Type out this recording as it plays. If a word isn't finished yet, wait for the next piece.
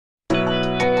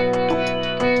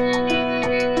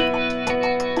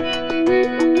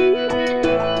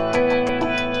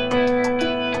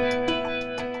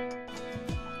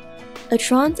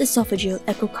Transoesophageal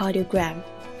Echocardiogram,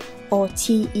 or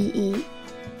TEE,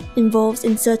 involves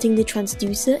inserting the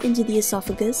transducer into the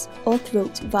esophagus or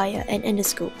throat via an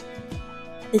endoscope.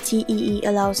 The TEE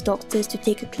allows doctors to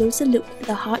take a closer look at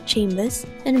the heart chambers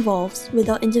and valves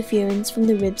without interference from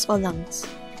the ribs or lungs.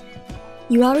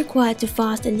 You are required to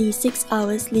fast at least 6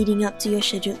 hours leading up to your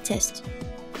scheduled test.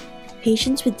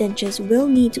 Patients with dentures will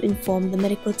need to inform the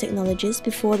medical technologist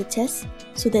before the test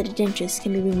so that the dentures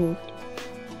can be removed.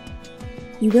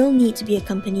 You will need to be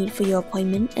accompanied for your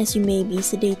appointment as you may be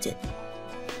sedated.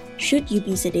 Should you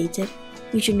be sedated,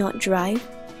 you should not drive,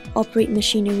 operate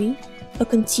machinery, or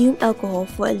consume alcohol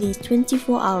for at least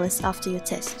 24 hours after your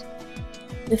test.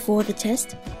 Before the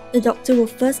test, the doctor will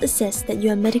first assess that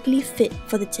you are medically fit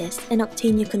for the test and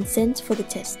obtain your consent for the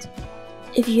test.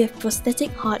 If you have prosthetic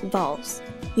heart valves,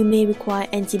 you may require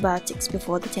antibiotics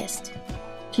before the test.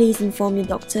 Please inform your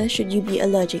doctor should you be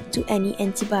allergic to any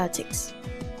antibiotics.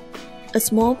 A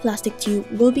small plastic tube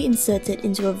will be inserted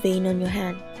into a vein on your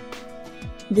hand.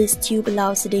 This tube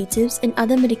allows sedatives and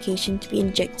other medication to be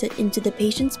injected into the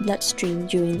patient's bloodstream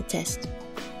during the test.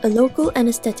 A local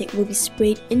anesthetic will be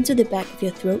sprayed into the back of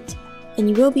your throat, and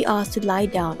you will be asked to lie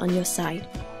down on your side.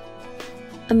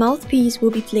 A mouthpiece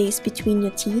will be placed between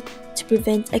your teeth to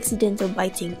prevent accidental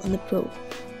biting on the probe.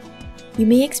 You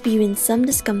may experience some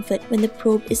discomfort when the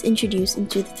probe is introduced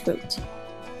into the throat.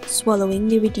 Swallowing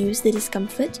may reduce the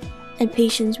discomfort, and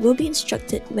patients will be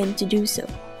instructed when to do so.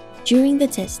 During the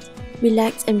test,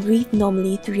 relax and breathe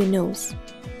normally through your nose.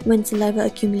 When saliva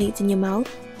accumulates in your mouth,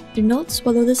 do not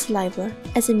swallow the saliva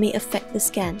as it may affect the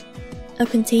scan. A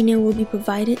container will be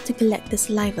provided to collect the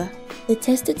saliva. The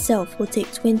test itself will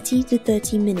take 20 to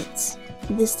 30 minutes.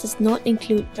 This does not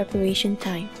include preparation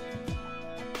time.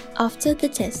 After the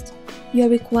test, you are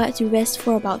required to rest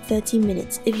for about 30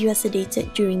 minutes if you are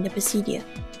sedated during the procedure.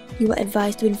 You are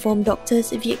advised to inform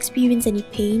doctors if you experience any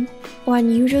pain or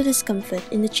unusual discomfort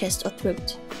in the chest or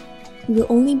throat. You will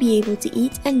only be able to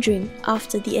eat and drink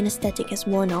after the anesthetic has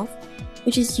worn off,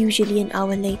 which is usually an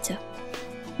hour later.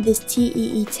 This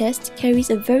TEE test carries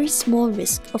a very small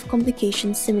risk of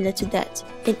complications similar to that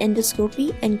in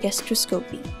endoscopy and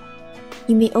gastroscopy.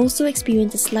 You may also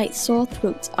experience a slight sore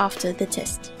throat after the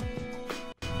test.